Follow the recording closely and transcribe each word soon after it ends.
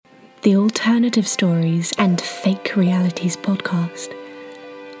the Alternative Stories and Fake Realities podcast.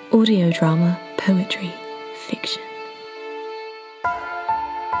 Audio drama, poetry, fiction.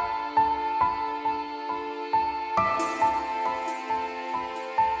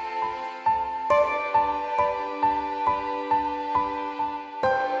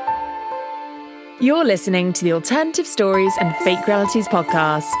 You're listening to the Alternative Stories and Fake Realities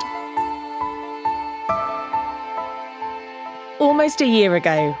podcast. Almost a year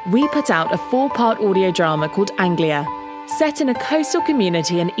ago, we put out a 4-part audio drama called Anglia. Set in a coastal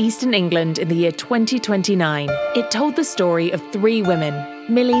community in eastern England in the year 2029, it told the story of 3 women,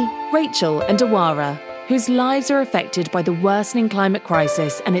 Millie, Rachel and Awara, whose lives are affected by the worsening climate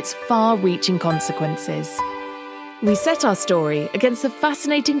crisis and its far-reaching consequences. We set our story against the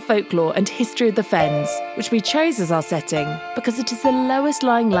fascinating folklore and history of the Fens, which we chose as our setting because it is the lowest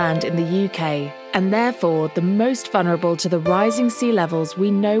lying land in the UK and therefore the most vulnerable to the rising sea levels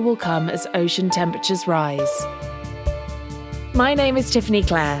we know will come as ocean temperatures rise. My name is Tiffany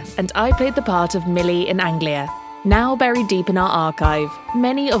Clare and I played the part of Millie in Anglia. Now buried deep in our archive,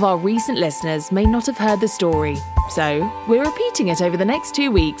 many of our recent listeners may not have heard the story, so we're repeating it over the next 2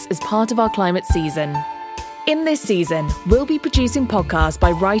 weeks as part of our climate season. In this season, we'll be producing podcasts by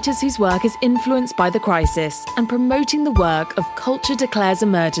writers whose work is influenced by the crisis and promoting the work of Culture Declares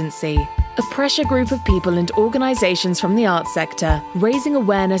Emergency, a pressure group of people and organisations from the arts sector raising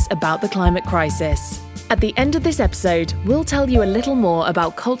awareness about the climate crisis. At the end of this episode, we'll tell you a little more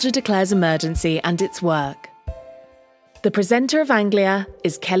about Culture Declares Emergency and its work. The presenter of Anglia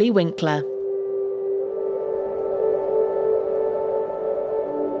is Kelly Winkler.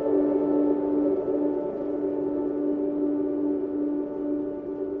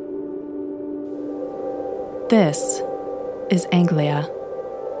 This is Anglia,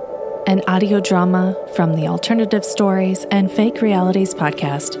 an audio drama from the Alternative Stories and Fake Realities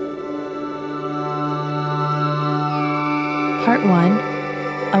podcast. Part 1,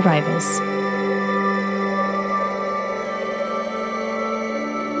 Arrivals.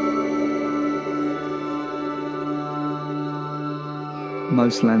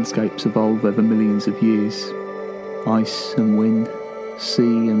 Most landscapes evolve over millions of years. Ice and wind, sea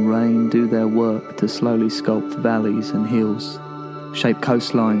and rain do their work to slowly sculpt valleys and hills, shape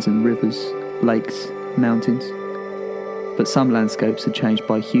coastlines and rivers, lakes, mountains. But some landscapes are changed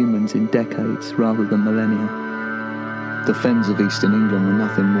by humans in decades rather than millennia. The fens of eastern England were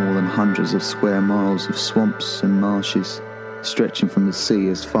nothing more than hundreds of square miles of swamps and marshes, stretching from the sea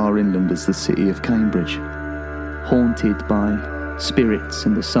as far inland as the city of Cambridge, haunted by spirits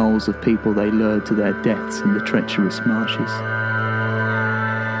and the souls of people they lured to their deaths in the treacherous marshes.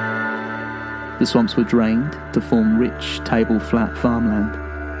 The swamps were drained to form rich, table-flat farmland,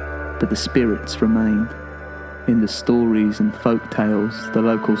 but the spirits remained in the stories and folk tales the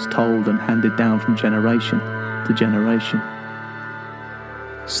locals told and handed down from generation to generation.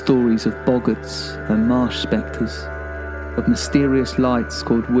 Stories of boggarts and marsh spectres, of mysterious lights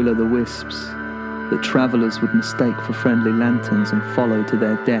called will-o'-the-wisps that travellers would mistake for friendly lanterns and follow to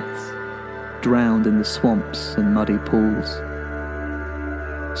their deaths, drowned in the swamps and muddy pools.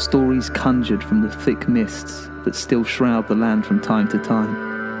 Stories conjured from the thick mists that still shroud the land from time to time,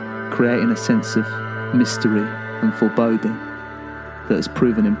 creating a sense of mystery and foreboding that has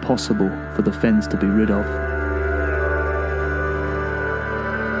proven impossible for the fens to be rid of.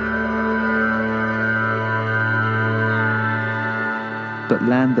 But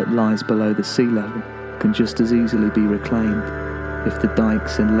land that lies below the sea level can just as easily be reclaimed if the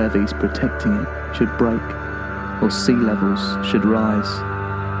dikes and levees protecting it should break or sea levels should rise.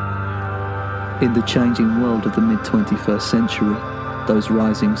 In the changing world of the mid-21st century, those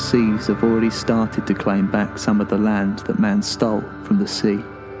rising seas have already started to claim back some of the land that man stole from the sea.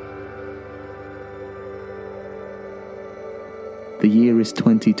 The year is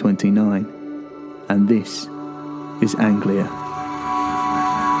 2029, and this is Anglia.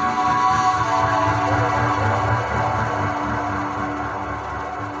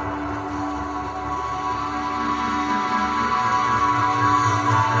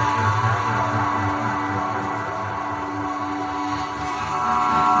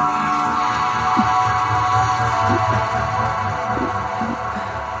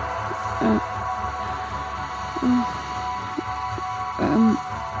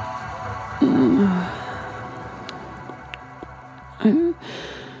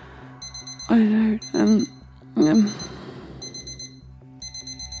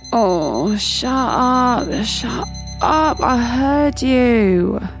 Oh, shut up, I heard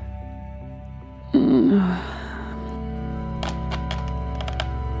you.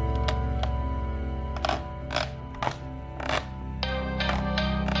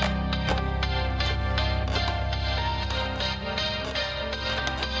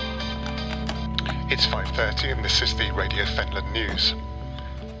 It's 5:30 and this is the Radio Fenland News.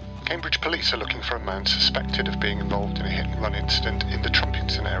 Cambridge police are looking for a man suspected of being involved in a hit-and-run incident in the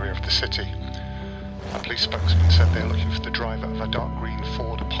Trumpington area of the city. A police spokesman said they're looking for the driver of a dark green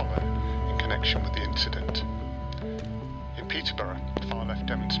Ford Apollo in connection with the incident. In Peterborough, far-left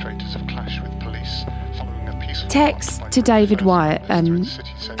demonstrators have clashed with police following a peaceful... Text to David Wyatt.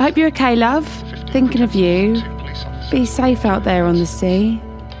 Hope you're okay, love. Thinking of you. Be safe out there on the sea.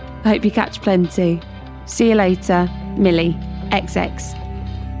 I hope you catch plenty. See you later, Millie,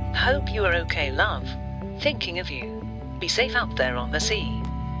 XX. Hope you are okay, love. Thinking of you. Be safe out there on the sea.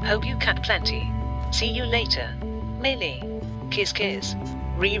 Hope you catch plenty. See you later, Millie. Kiss kiss.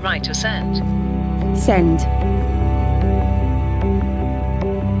 Rewrite or send. Send.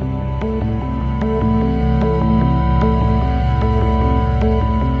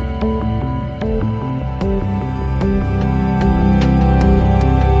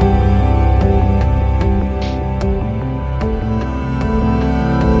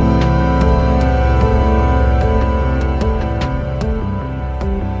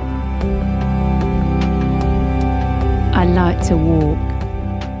 I like to walk.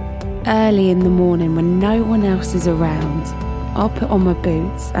 Early in the morning when no one else is around, I'll put on my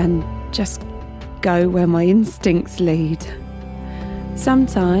boots and just go where my instincts lead.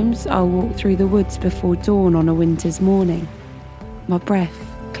 Sometimes I'll walk through the woods before dawn on a winter's morning, my breath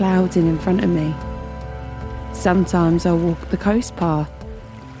clouding in front of me. Sometimes I'll walk the coast path,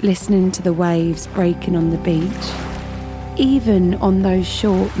 listening to the waves breaking on the beach. Even on those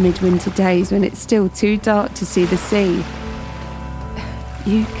short midwinter days when it's still too dark to see the sea,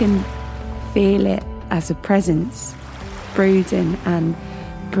 you can feel it as a presence, brooding and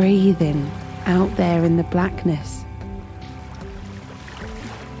breathing out there in the blackness.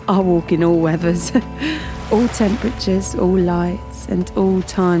 I walk in all weathers, all temperatures, all lights, and all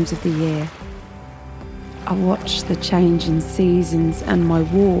times of the year. I watch the change in seasons, and my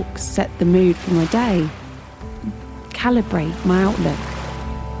walks set the mood for my day, calibrate my outlook.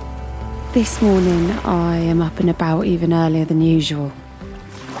 This morning I am up and about even earlier than usual.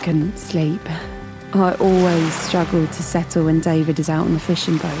 Couldn't sleep. I always struggle to settle when David is out on the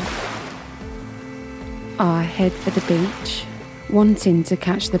fishing boat. I head for the beach, wanting to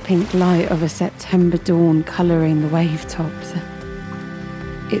catch the pink light of a September dawn colouring the wave tops.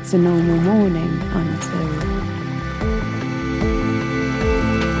 It's a normal morning until...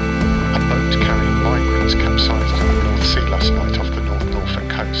 A boat carrying migrants capsized in the North Sea last night off the North Norfolk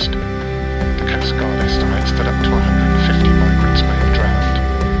coast. The Coast Guard estimates that up to 150 migrants may have drowned.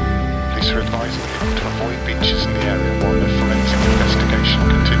 Police are advising people to avoid beaches in the area while the forensic investigation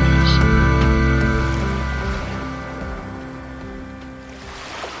continues.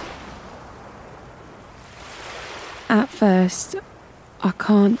 At first, I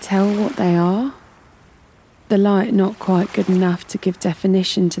can't tell what they are. The light not quite good enough to give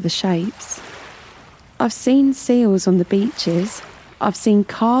definition to the shapes. I've seen seals on the beaches. I've seen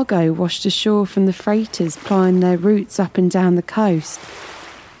cargo washed ashore from the freighters plying their routes up and down the coast.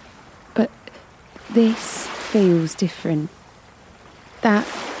 But this feels different. That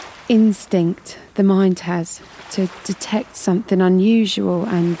instinct the mind has to detect something unusual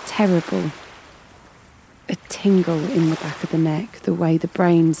and terrible. A tingle in the back of the neck, the way the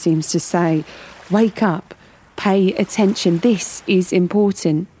brain seems to say, wake up, pay attention, this is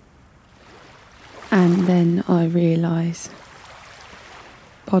important. And then I realise,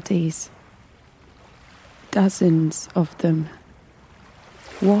 bodies, dozens of them,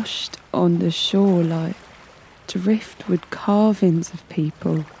 washed on the shore like driftwood carvings of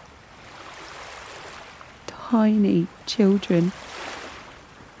people. Tiny children,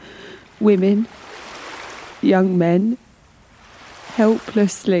 women, young men,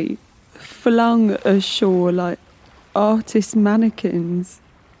 helplessly flung ashore like artist mannequins,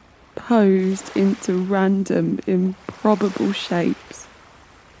 posed into random, improbable shapes.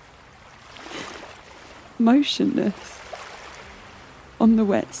 Motionless on the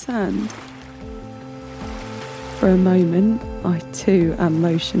wet sand. For a moment, I too am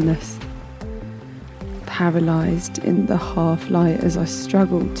motionless, paralysed in the half-light as I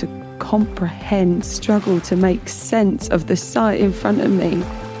struggle to comprehend, struggle to make sense of the sight in front of me.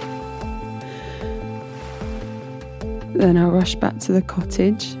 Then I rush back to the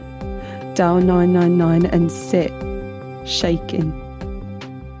cottage, dial 999 and sit, shaking,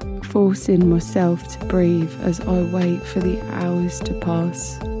 forcing myself to breathe as I wait for the hours to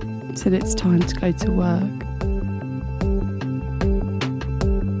pass till it's time to go to work.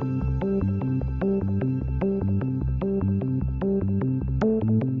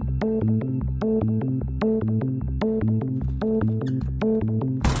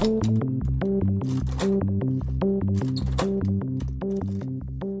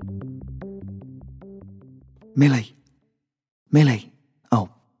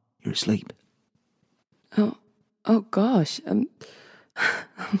 You're asleep. Oh gosh.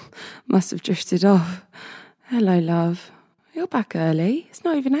 Must have drifted off. Hello, love. You're back early. It's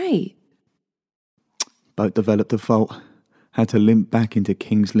not even 8. Boat developed a fault. Had to limp back into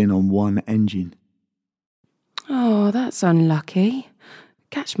King's Lynn on one engine. Oh, that's unlucky.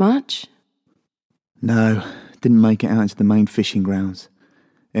 Catch much? No, didn't make it out into the main fishing grounds.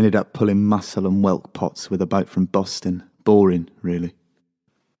 Ended up pulling mussel and whelk pots with a boat from Boston. Boring, really.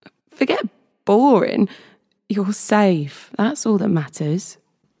 Forget boring. You're safe. That's all that matters.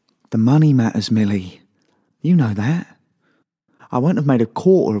 The money matters, Millie. You know that. I won't have made a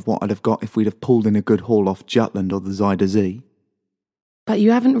quarter of what I'd have got if we'd have pulled in a good haul off Jutland or the Zuyder Zee. But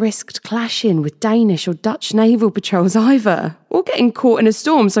you haven't risked clashing with Danish or Dutch naval patrols either, or getting caught in a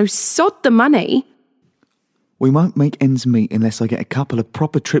storm, so sod the money. We won't make ends meet unless I get a couple of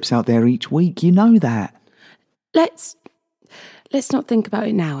proper trips out there each week. You know that. Let's not think about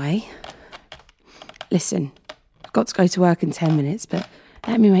it now, eh? Listen, I've got to go to work in 10 minutes, but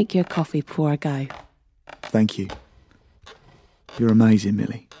let me make you a coffee before I go. Thank you. You're amazing,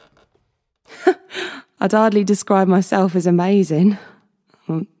 Millie. I'd hardly describe myself as amazing.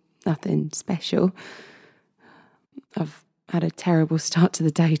 Well, nothing special. I've had a terrible start to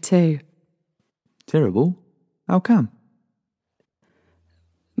the day too. Terrible? How come?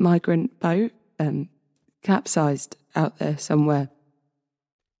 Migrant boat, capsized out there somewhere.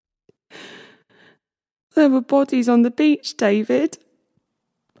 There were bodies on the beach, David.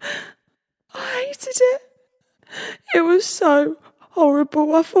 I hated it. It was so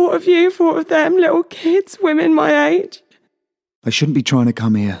horrible. I thought of you, thought of them, little kids, women my age. I shouldn't be trying to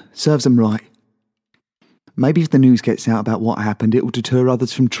come here. Serves them right. Maybe if the news gets out about what happened, it will deter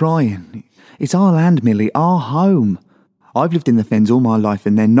others from trying. It's our land, Millie, our home. I've lived in the Fens all my life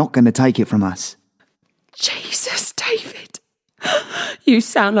and they're not going to take it from us. Jesus, David. You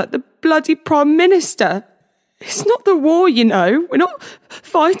sound like the bloody Prime Minister. It's not the war, you know. We're not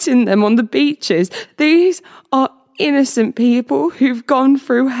fighting them on the beaches. These are innocent people who've gone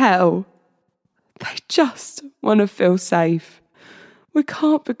through hell. They just want to feel safe. We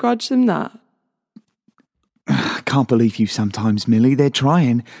can't begrudge them that. I can't believe you sometimes, Millie. They're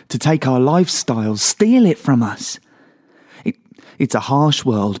trying to take our lifestyles, steal it from us. It's a harsh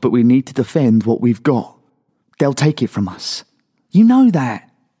world, but we need to defend what we've got. They'll take it from us. You know that.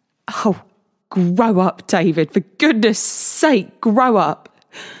 Oh, grow up, David. For goodness sake, grow up.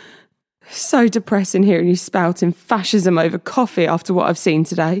 So depressing hearing you spouting fascism over coffee after what I've seen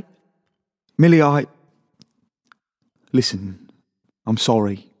today. Millie, Listen, I'm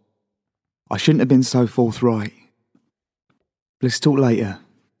sorry. I shouldn't have been so forthright. Let's talk later,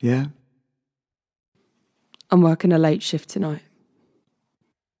 yeah? I'm working a late shift tonight.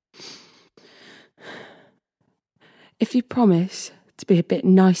 If you promise to be a bit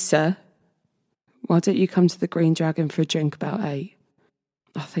nicer, why don't you come to the Green Dragon for a drink about 8?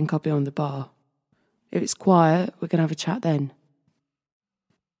 I think I'll be on the bar. If it's quiet, we're going to have a chat then.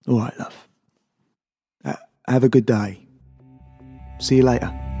 All right, love. Have a good day. See you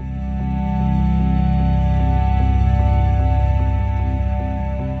later.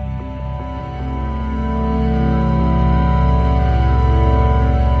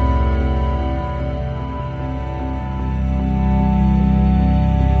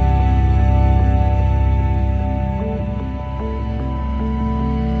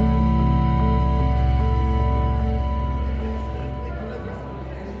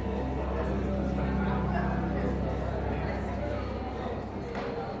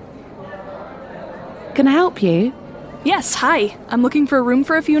 Can I help you? Yes, hi. I'm looking for a room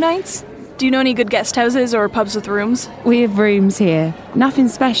for a few nights. Do you know any good guest houses or pubs with rooms? We have rooms here. Nothing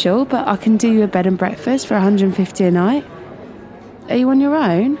special, but I can do you a bed and breakfast for $150 a night. Are you on your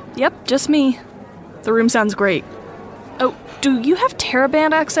own? Yep, just me. The room sounds great. Oh, do you have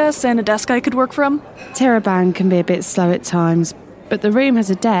TerraBand access and a desk I could work from? TerraBand can be a bit slow at times, but the room has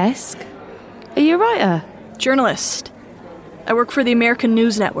a desk. Are you a writer? Journalist. I work for the American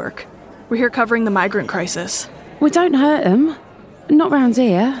News Network. We're here covering the migrant crisis. We don't hurt them. Not round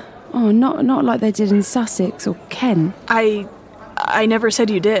here. Oh, not like they did in Sussex or Kent. I never said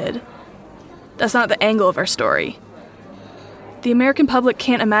you did. That's not the angle of our story. The American public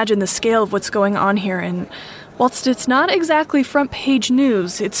can't imagine the scale of what's going on here, and whilst it's not exactly front-page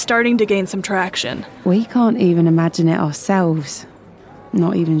news, it's starting to gain some traction. We can't even imagine it ourselves.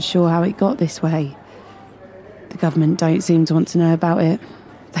 Not even sure how it got this way. The government don't seem to want to know about it.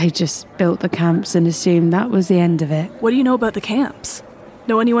 They just built the camps and assumed that was the end of it. What do you know about the camps?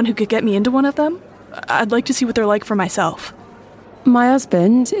 Know anyone who could get me into one of them? I'd like to see what they're like for myself. My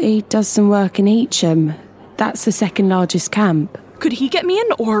husband, he does some work in Eacham. That's the second largest camp. Could he get me in,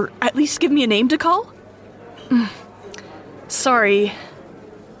 or at least give me a name to call? Sorry.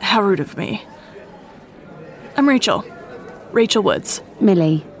 How rude of me. I'm Rachel. Rachel Woods.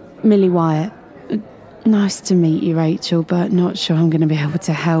 Millie Wyatt. Nice to meet you, Rachel, but not sure I'm going to be able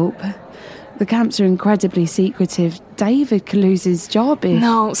to help. The camps are incredibly secretive. David could lose his job if...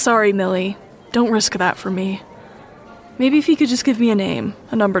 No, sorry, Millie. Don't risk that for me. Maybe if you could just give me a name,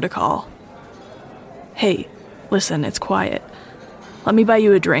 a number to call. Hey, listen, it's quiet. Let me buy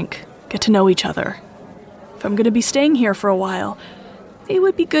you a drink. Get to know each other. If I'm going to be staying here for a while, it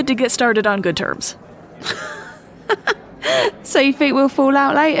would be good to get started on good terms. So you think we'll fall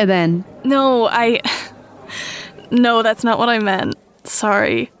out later then? No, No, that's not what I meant.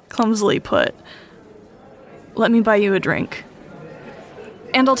 Sorry, clumsily put. Let me buy you a drink.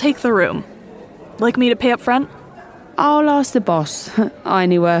 And I'll take the room. Like me to pay up front? I'll ask the boss. I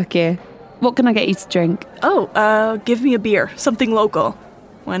only work here. What can I get you to drink? Give me a beer. Something local.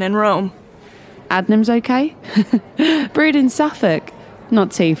 When in Rome. Adnam's okay? Brewed in Suffolk.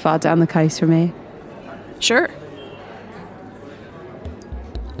 Not too far down the coast from here. Sure.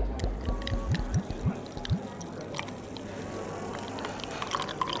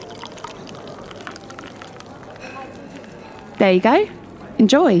 There you go.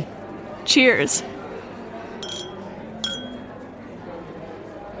 Enjoy. Cheers.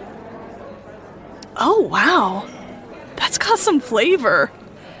 Oh, wow. That's got some flavor.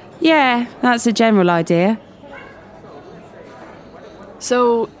 Yeah, that's a general idea.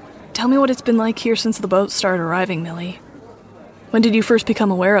 So, tell me what it's been like here since the boats started arriving, Millie. When did you first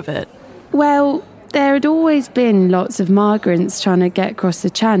become aware of it? Well, there had always been lots of migrants trying to get across the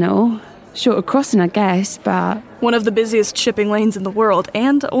channel. Short of crossing, I guess, but... One of the busiest shipping lanes in the world,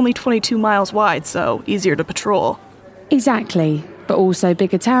 and only 22 miles wide, so easier to patrol. Exactly. But also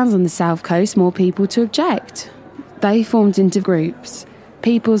bigger towns on the south coast, more people to object. They formed into groups.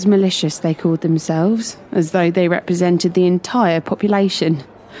 People's militias, they called themselves, as though they represented the entire population.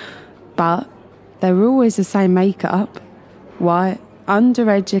 But they were always the same makeup. White,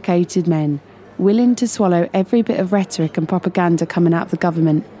 undereducated men, willing to swallow every bit of rhetoric and propaganda coming out of the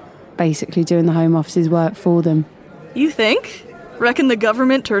government, basically doing the Home Office's work for them. You think? Reckon the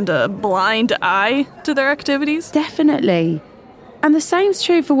government turned a blind eye to their activities? Definitely. And the same's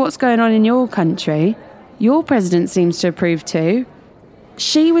true for what's going on in your country. Your president seems to approve too.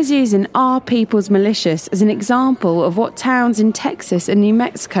 She was using our people's militias as an example of what towns in Texas and New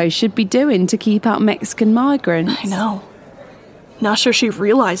Mexico should be doing to keep out Mexican migrants. I know. Not sure she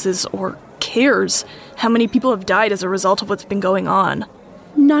realizes or cares how many people have died as a result of what's been going on.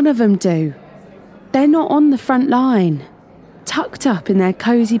 None of them do. They're not on the front line. Tucked up in their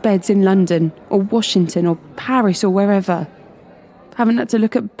cosy beds in London or Washington or Paris or wherever. Haven't had to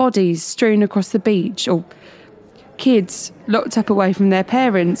look at bodies strewn across the beach, or kids locked up away from their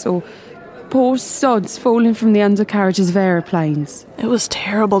parents, or poor sods falling from the undercarriages of aeroplanes. It was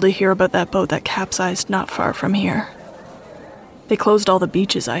terrible to hear about that boat that capsized not far from here. They closed all the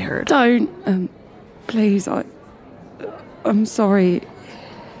beaches, I heard. Don't, please, I'm sorry.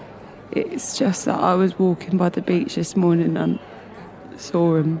 It's just that I was walking by the beach this morning and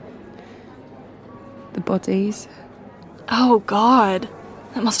saw the bodies. Oh, God.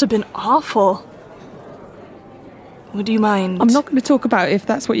 That must have been awful. Would you mind... I'm not going to talk about it if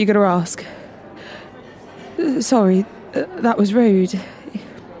that's what you're going to ask. Sorry, that was rude.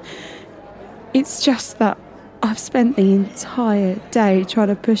 It's just that I've spent the entire day trying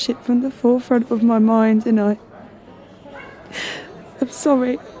to push it from the forefront of my mind, and I'm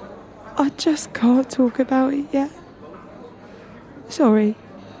sorry. I just can't talk about it yet. Sorry.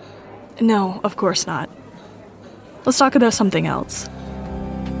 No, of course not. Let's talk about something else.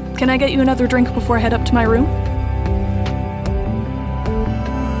 Can I get you another drink before I head up to my room?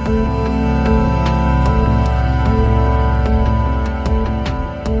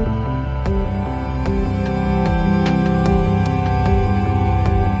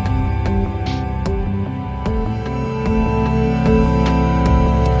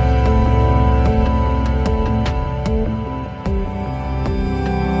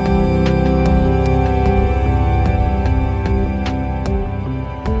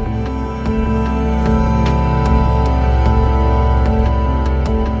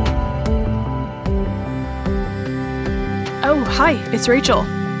 Hi, it's Rachel.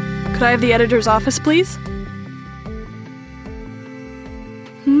 Could I have the editor's office, please?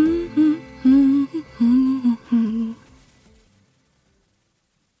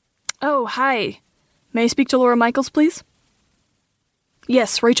 Oh, hi. May I speak to Laura Michaels, please?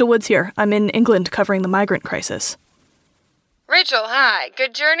 Yes, Rachel Woods here. I'm in England covering the migrant crisis. Rachel, hi.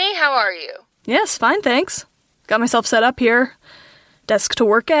 Good journey? How are you? Yes, fine, thanks. Got myself set up here. Desk to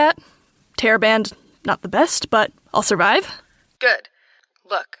work at. Teraband, not the best, but I'll survive. Good.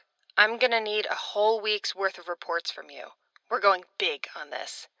 Look, I'm gonna need a whole week's worth of reports from you. We're going big on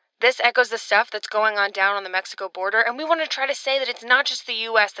this. This echoes the stuff that's going on down on the Mexico border, and we want to try to say that it's not just the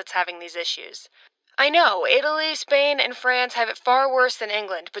U.S. that's having these issues. I know, Italy, Spain, and France have it far worse than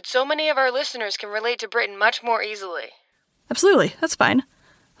England, but so many of our listeners can relate to Britain much more easily. Absolutely, that's fine.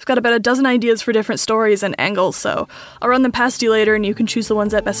 I've got about a dozen ideas for different stories and angles, so I'll run them past you later and you can choose the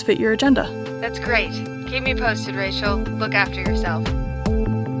ones that best fit your agenda. That's great. Keep me posted, Rachel. Look after yourself.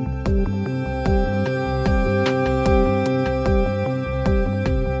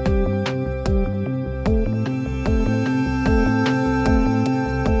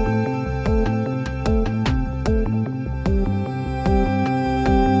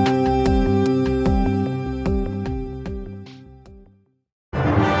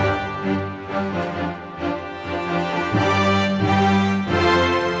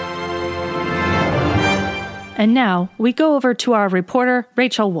 And now we go over to our reporter,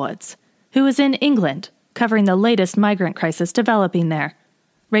 Rachel Woods, who is in England, covering the latest migrant crisis developing there.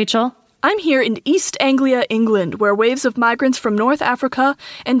 Rachel? I'm here in East Anglia, England, where waves of migrants from North Africa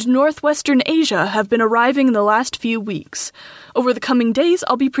and northwestern Asia have been arriving in the last few weeks. Over the coming days,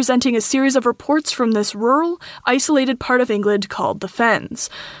 I'll be presenting a series of reports from this rural, isolated part of England called the Fens,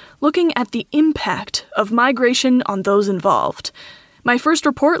 looking at the impact of migration on those involved. My first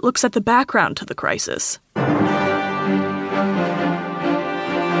report looks at the background to the crisis.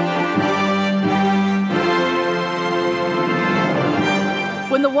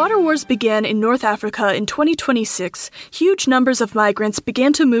 When the water wars began in North Africa in 2026, huge numbers of migrants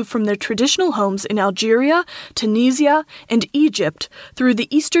began to move from their traditional homes in Algeria, Tunisia, and Egypt through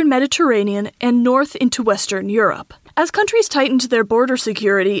the eastern Mediterranean and north into Western Europe. As countries tightened their border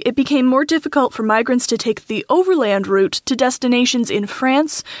security, it became more difficult for migrants to take the overland route to destinations in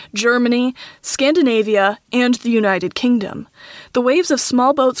France, Germany, Scandinavia, and the United Kingdom. The waves of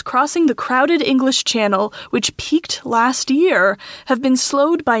small boats crossing the crowded English Channel, which peaked last year, have been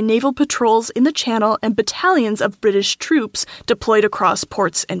slowed by naval patrols in the Channel and battalions of British troops deployed across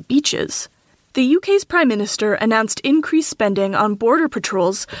ports and beaches. The UK's Prime Minister announced increased spending on border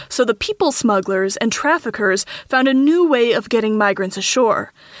patrols, so the people smugglers and traffickers found a new way of getting migrants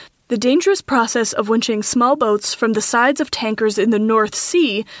ashore. The dangerous process of winching small boats from the sides of tankers in the North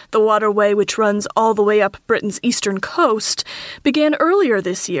Sea, the waterway which runs all the way up Britain's eastern coast, began earlier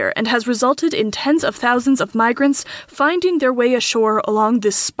this year and has resulted in tens of thousands of migrants finding their way ashore along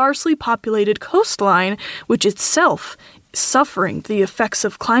this sparsely populated coastline, which itself is suffering the effects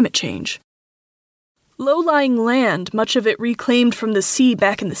of climate change. Low-lying land, much of it reclaimed from the sea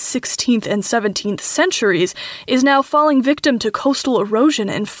back in the 16th and 17th centuries, is now falling victim to coastal erosion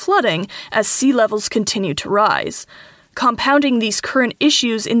and flooding as sea levels continue to rise. Compounding these current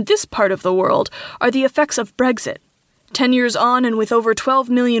issues in this part of the world are the effects of Brexit. 10 years on, and with over 12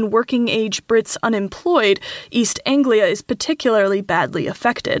 million working-age Brits unemployed, East Anglia is particularly badly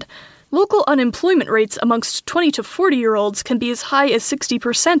affected. Local unemployment rates amongst 20 to 40-year-olds can be as high as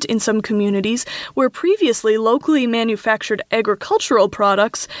 60% in some communities, where previously locally manufactured agricultural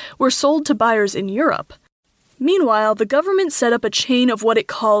products were sold to buyers in Europe. Meanwhile, the government set up a chain of what it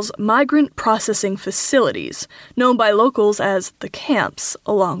calls migrant processing facilities, known by locals as the camps,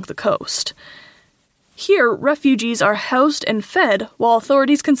 along the coast. Here, refugees are housed and fed while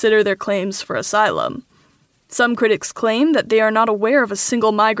authorities consider their claims for asylum. Some critics claim that they are not aware of a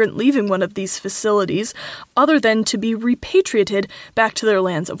single migrant leaving one of these facilities, other than to be repatriated back to their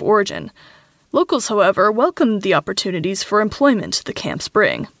lands of origin. Locals, however, welcome the opportunities for employment the camps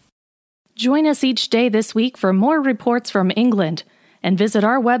bring. Join us each day this week for more reports from England, and visit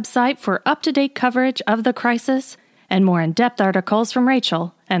our website for up-to-date coverage of the crisis and more in-depth articles from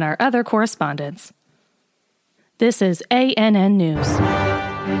Rachel and our other correspondents. This is ANN News.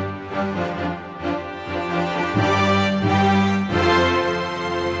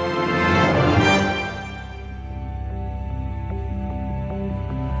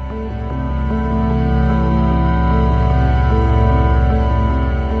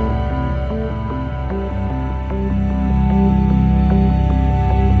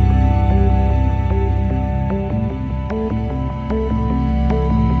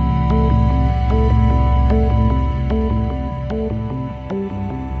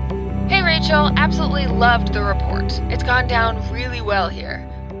 Absolutely loved the report. It's gone down really well here.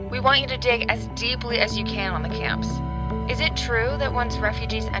 We want you to dig as deeply as you can on the camps. Is it true that once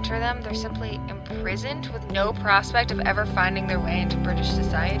refugees enter them, they're simply imprisoned with no prospect of ever finding their way into British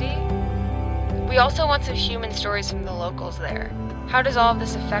society? We also want some human stories from the locals there. How does all of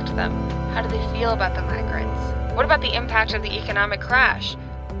this affect them? How do they feel about the migrants? What about the impact of the economic crash?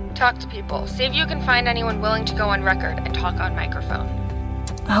 Talk to people. See if you can find anyone willing to go on record and talk on microphone.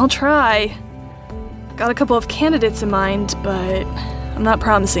 I'll try. Got a couple of candidates in mind, but I'm not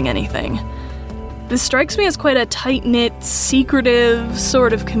promising anything. This strikes me as quite a tight-knit, secretive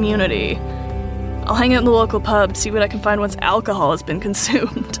sort of community. I'll hang out in the local pub, see what I can find once alcohol has been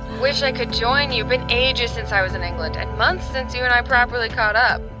consumed. Wish I could join you. Been ages since I was in England, and months since you and I properly caught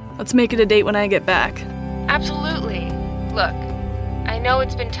up. Let's make it a date when I get back. Absolutely. Look, I know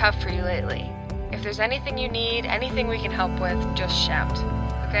it's been tough for you lately. If there's anything you need, anything we can help with, just shout,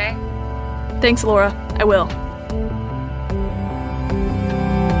 okay? Thanks, Laura. I will.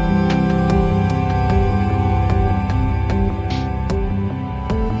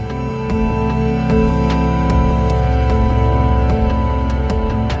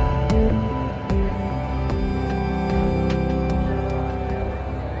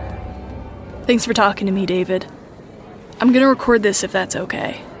 Thanks for talking to me, David. I'm gonna record this if that's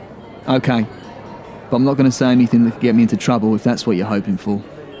okay. Okay. But I'm not going to say anything that could get me into trouble if that's what you're hoping for.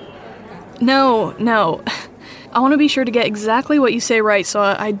 No. I want to be sure to get exactly what you say right so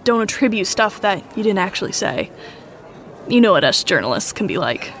I don't attribute stuff that you didn't actually say. You know what us journalists can be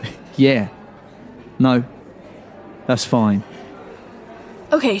like. Yeah. No. That's fine.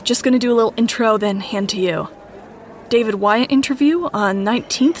 Okay, just gonna do a little intro, then hand to you. David Wyatt interview on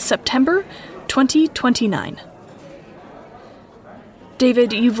 19th September 2029.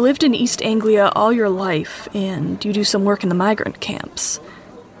 David, you've lived in East Anglia all your life, and you do some work in the migrant camps.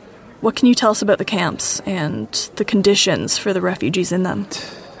 What can you tell us about the camps and the conditions for the refugees in them?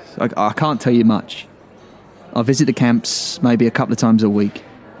 I can't tell you much. I visit the camps maybe a couple of times a week.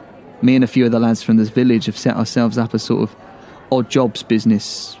 Me and a few of the lads from this village have set ourselves up a sort of odd jobs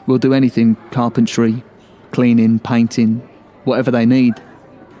business. We'll do anything: carpentry, cleaning, painting, whatever they need.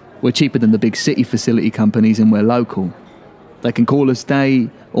 We're cheaper than the big city facility companies, and we're local. They can call us day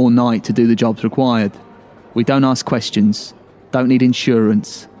or night to do the jobs required. We don't ask questions, don't need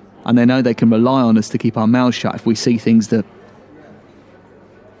insurance, and they know they can rely on us to keep our mouths shut if we see things that,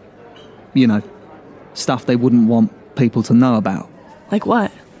 stuff they wouldn't want people to know about. Like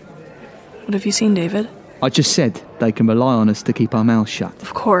what? What have you seen, David? I just said they can rely on us to keep our mouths shut.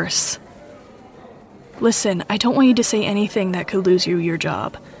 Of course. Listen, I don't want you to say anything that could lose you your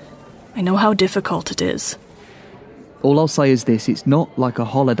job. I know how difficult it is. All I'll say is this: it's not like a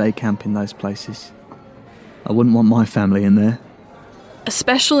holiday camp in those places. I wouldn't want my family in there.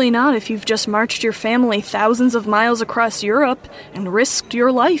 Especially not if you've just marched your family thousands of miles across Europe and risked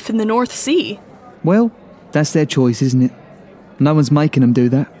your life in the North Sea. Well, that's their choice, isn't it? No one's making them do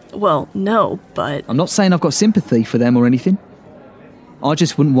that. Well, no, but... I'm not saying I've got sympathy for them or anything. I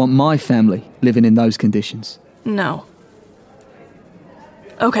just wouldn't want my family living in those conditions. No.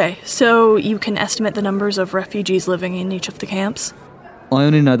 Okay, so you can estimate the numbers of refugees living in each of the camps? I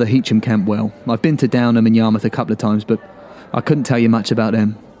only know the Heacham camp well. I've been to Downham and Yarmouth a couple of times, but I couldn't tell you much about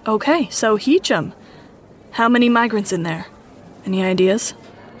them. Okay, so Heacham. How many migrants in there? Any ideas?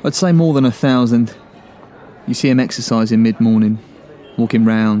 I'd say more than 1,000. You see them exercising mid-morning, walking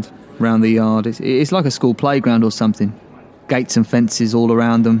round the yard. It's like a school playground or something. Gates and fences all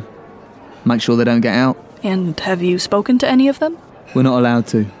around them. Make sure they don't get out. And have you spoken to any of them? We're not allowed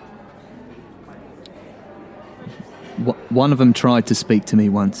to. One of them tried to speak to me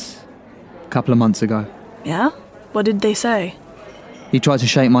once, a couple of months ago. Yeah? What did they say? He tried to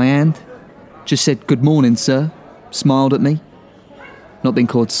shake my hand, just said, "Good morning, sir," smiled at me. Not been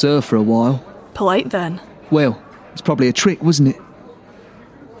called sir for a while. Polite then. Well, it's probably a trick, wasn't it?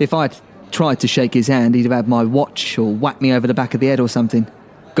 If I'd tried to shake his hand, he'd have had my watch or whacked me over the back of the head or something.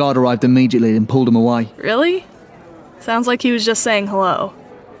 Guard arrived immediately and pulled him away. Really? Sounds like he was just saying hello.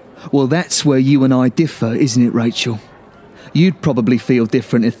 Well, that's where you and I differ, isn't it, Rachel? You'd probably feel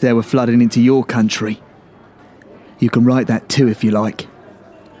different if they were flooding into your country. You can write that too if you like.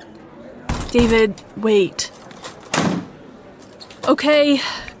 David, wait. Okay,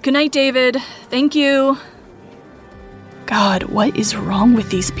 good night, David. Thank you. God, what is wrong with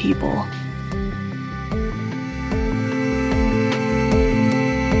these people?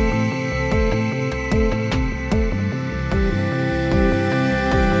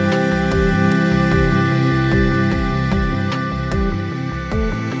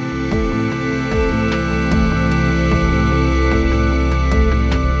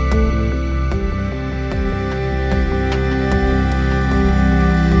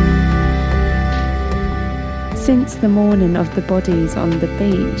 Since the morning of the bodies on the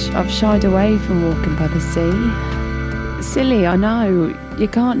beach, I've shied away from walking by the sea. Silly, I know. You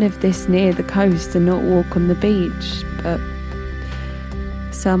can't live this near the coast and not walk on the beach, but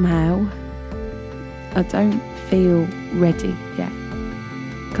somehow I don't feel ready yet.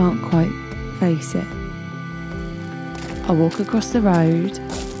 Can't quite face it. I walk across the road,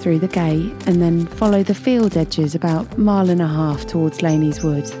 through the gate, and then follow the field edges about 1.5 miles towards Laney's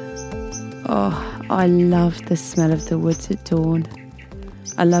Wood. Oh, I love the smell of the woods at dawn.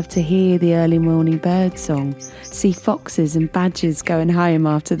 I love to hear the early morning bird song, see foxes and badgers going home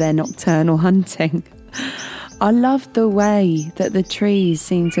after their nocturnal hunting. I love the way that the trees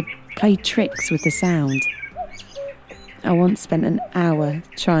seem to play tricks with the sound. I once spent an hour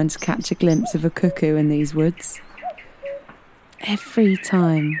trying to catch a glimpse of a cuckoo in these woods. Every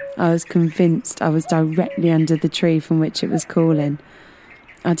time I was convinced I was directly under the tree from which it was calling,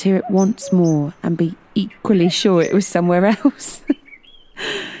 I'd hear it once more and be equally sure it was somewhere else.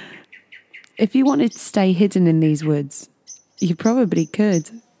 If you wanted to stay hidden in these woods, you probably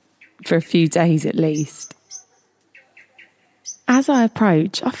could, for a few days at least. As I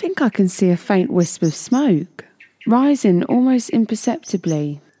approach, I think I can see a faint wisp of smoke, rising almost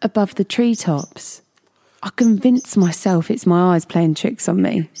imperceptibly above the treetops. I convince myself it's my eyes playing tricks on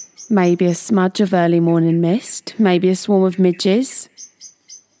me. Maybe a smudge of early morning mist, maybe a swarm of midges.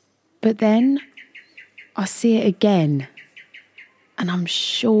 But then I see it again, and I'm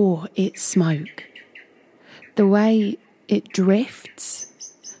sure it's smoke. The way it drifts,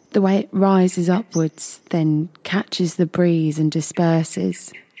 the way it rises upwards, then catches the breeze and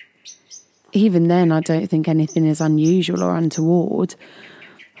disperses. Even then, I don't think anything is unusual or untoward.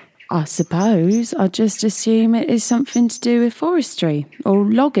 I suppose I just assume it is something to do with forestry or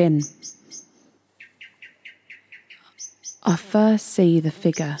logging. I first see the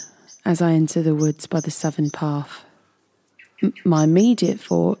figure as I enter the woods by the southern path. My immediate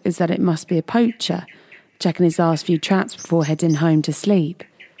thought is that it must be a poacher, checking his last few traps before heading home to sleep.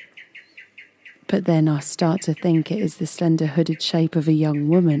 But then I start to think it is the slender hooded shape of a young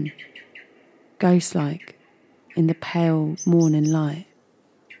woman, ghost-like, in the pale morning light.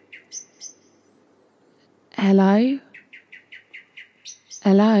 Hello?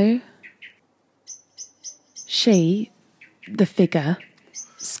 Hello? She, the figure,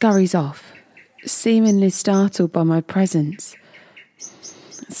 scurries off, seemingly startled by my presence.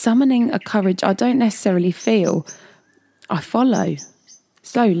 Summoning a courage I don't necessarily feel, I follow,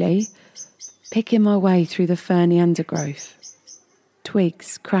 slowly, picking my way through the ferny undergrowth,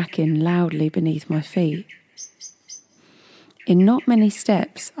 twigs cracking loudly beneath my feet. In not many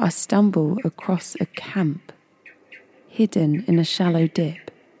steps, I stumble across a camp, hidden in a shallow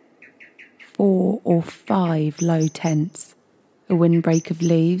dip. 4 or 5 low tents, a windbreak of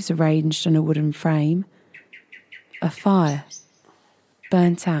leaves arranged on a wooden frame, a fire,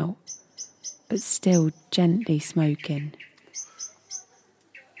 burnt out, but still gently smoking.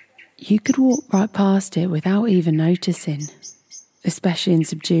 You could walk right past it without even noticing, especially in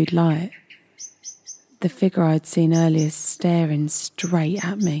subdued light. The figure I'd seen earlier staring straight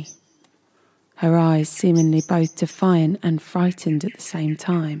at me, her eyes seemingly both defiant and frightened at the same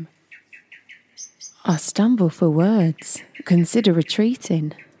time. I stumble for words, consider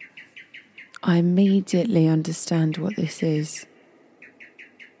retreating. I immediately understand what this is.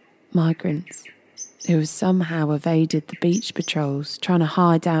 Migrants who have somehow evaded the beach patrols, trying to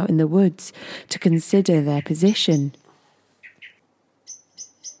hide out in the woods to consider their position.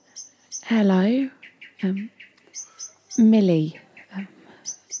 Hello? Millie.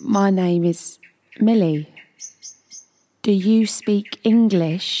 My name is Millie. Do you speak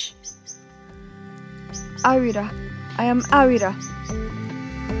English? Awira. I am Awira.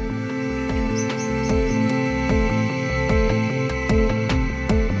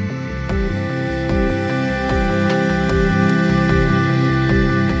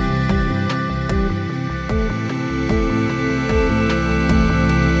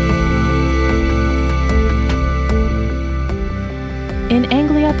 In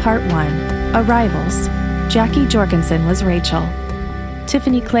Anglia Part 1, Arrivals, Jackie Jorgensen was Rachel.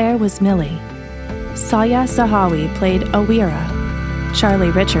 Tiffany Clare was Millie. Saya Sahawi played Awira.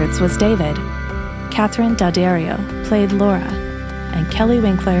 Charlie Richards was David. Catherine D'Addario played Laura. And Kelly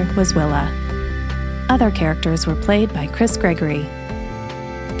Winkler was Willa. Other characters were played by Chris Gregory.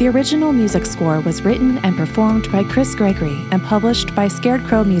 The original music score was written and performed by Chris Gregory and published by Scared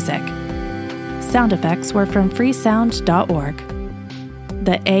Crow Music. Sound effects were from freesound.org.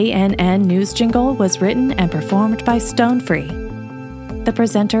 The ANN news jingle was written and performed by Stone Free. The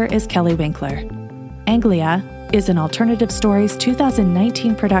presenter is Kelly Winkler. Anglia is an Alternative Stories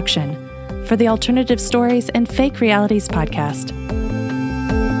 2019 production for the Alternative Stories and Fake Realities podcast.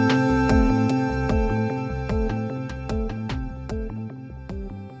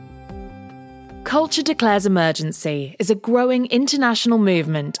 Culture Declares Emergency is a growing international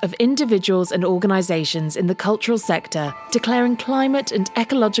movement of individuals and organisations in the cultural sector declaring climate and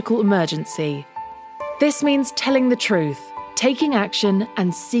ecological emergency. This means telling the truth, taking action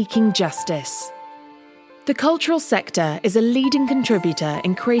and seeking justice. The cultural sector is a leading contributor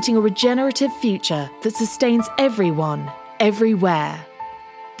in creating a regenerative future that sustains everyone, everywhere.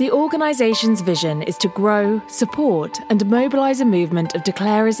 The organisation's vision is to grow, support and mobilise a movement of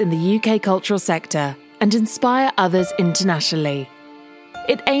declarers in the UK cultural sector and inspire others internationally.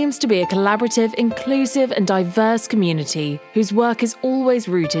 It aims to be a collaborative, inclusive and diverse community whose work is always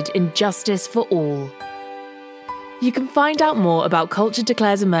rooted in justice for all. You can find out more about Culture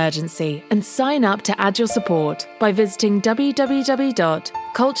Declares Emergency and sign up to add your support by visiting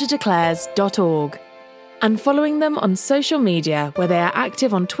www.culturedeclares.org and following them on social media where they are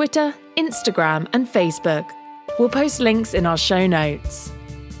active on Twitter, Instagram and Facebook. We'll post links in our show notes.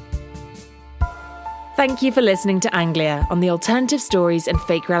 Thank you for listening to Anglia on the Alternative Stories and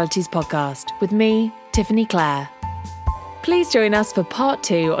Fake Realities podcast with me, Tiffany Clare. Please join us for part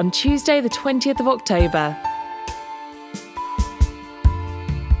 2 on Tuesday the 20th of October.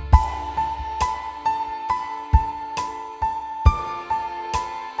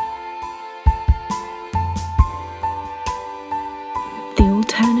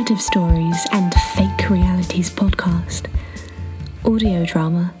 Alternative Stories and Fake Realities podcast. Audio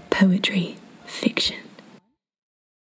drama, poetry, fiction.